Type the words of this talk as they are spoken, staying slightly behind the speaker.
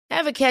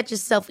Ever catch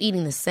yourself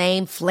eating the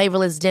same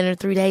flavorless dinner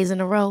 3 days in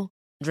a row?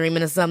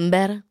 Dreaming of something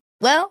better?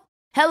 Well,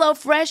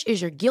 HelloFresh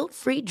is your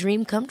guilt-free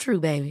dream come true,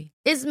 baby.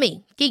 It's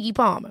me, Keke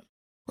Palmer.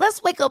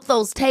 Let's wake up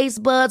those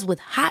taste buds with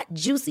hot,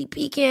 juicy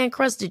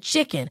pecan-crusted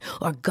chicken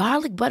or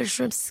garlic butter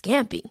shrimp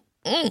scampi.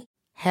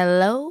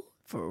 Hello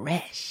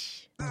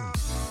Fresh.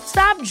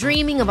 Stop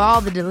dreaming of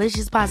all the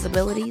delicious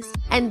possibilities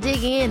and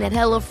dig in at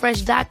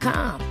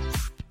HelloFresh.com.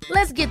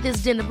 Let's get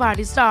this dinner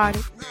party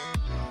started.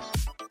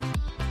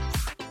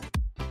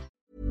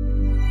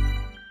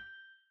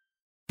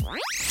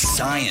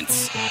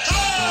 Science.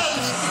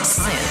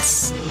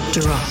 Science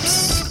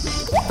drops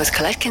with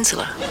Colette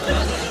Kinsella.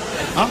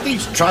 Aren't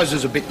these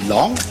trousers a bit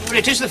long? Well,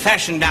 it is the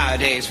fashion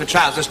nowadays for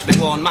trousers to be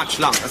worn much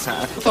longer,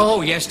 sir.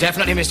 Oh, yes,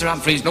 definitely, Mr.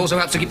 Humphreys. And also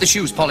helps to keep the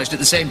shoes polished at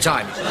the same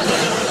time.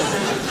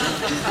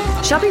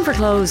 Shopping for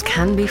clothes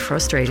can be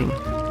frustrating.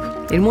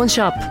 In one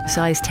shop, a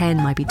size 10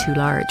 might be too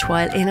large,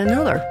 while in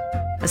another,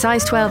 a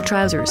size 12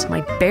 trousers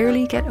might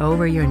barely get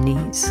over your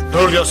knees.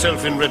 Hold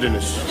yourself in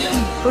readiness.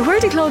 But where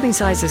do clothing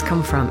sizes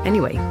come from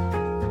anyway?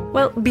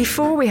 Well,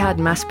 before we had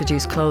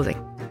mass-produced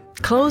clothing,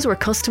 clothes were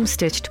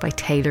custom-stitched by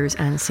tailors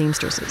and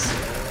seamstresses.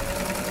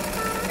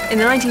 In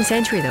the 19th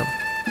century, though,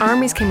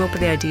 armies came up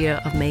with the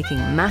idea of making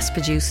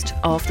mass-produced,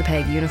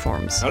 off-the-peg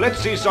uniforms. Now let's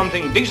see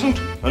something decent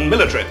and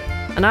military.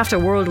 And after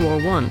World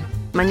War I,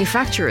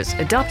 manufacturers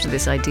adopted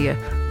this idea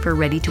for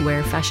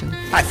ready-to-wear fashion.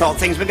 I thought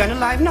things were going to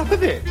liven up a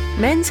bit.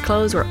 Men's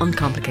clothes were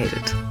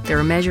uncomplicated. They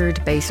were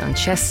measured based on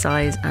chest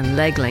size and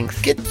leg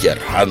length. Get your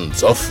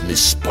hands off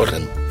Miss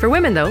Spurrin. For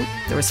women, though,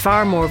 there was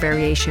far more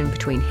variation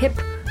between hip,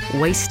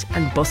 waist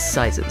and bust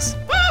sizes.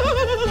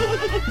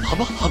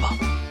 Hubba hubba.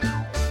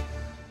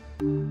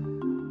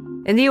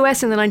 In the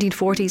US in the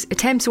 1940s,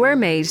 attempts were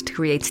made to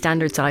create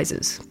standard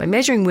sizes by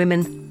measuring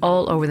women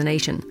all over the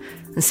nation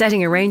and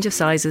setting a range of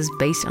sizes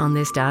based on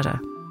this data.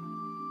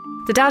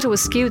 The data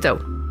was skewed, though,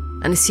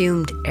 and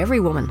assumed every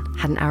woman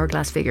had an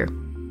hourglass figure.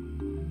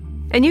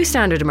 A new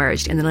standard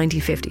emerged in the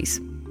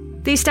 1950s.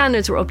 These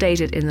standards were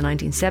updated in the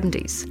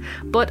 1970s,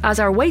 but as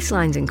our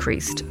waistlines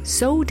increased,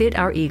 so did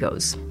our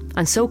egos,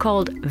 and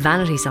so-called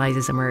vanity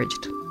sizes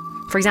emerged.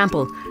 For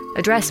example,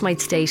 a dress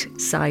might state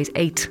size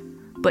 8,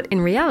 but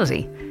in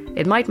reality,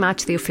 it might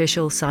match the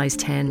official size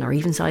 10 or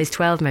even size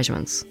 12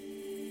 measurements.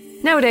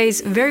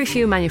 Nowadays, very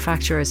few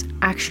manufacturers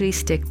actually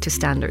stick to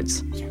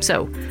standards.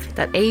 So,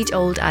 that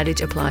age-old adage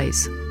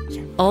applies.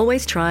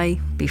 Always try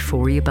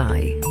before you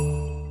buy.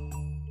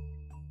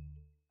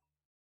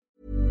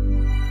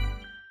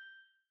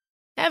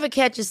 Ever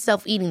catch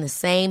yourself eating the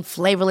same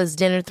flavorless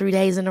dinner 3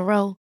 days in a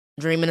row?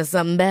 Dreaming of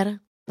something better?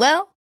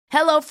 Well,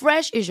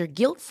 HelloFresh is your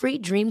guilt-free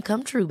dream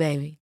come true,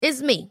 baby.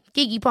 It's me,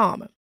 Keke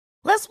Palmer.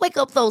 Let's wake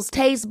up those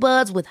taste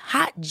buds with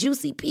hot,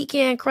 juicy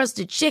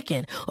pecan-crusted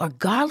chicken or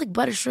garlic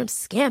butter shrimp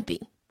scampi.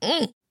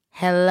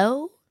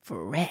 Hello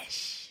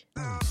Fresh.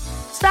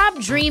 Stop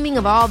dreaming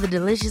of all the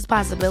delicious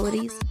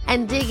possibilities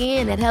and dig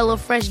in at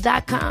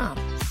HelloFresh.com.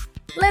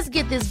 Let's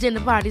get this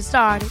dinner party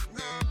started.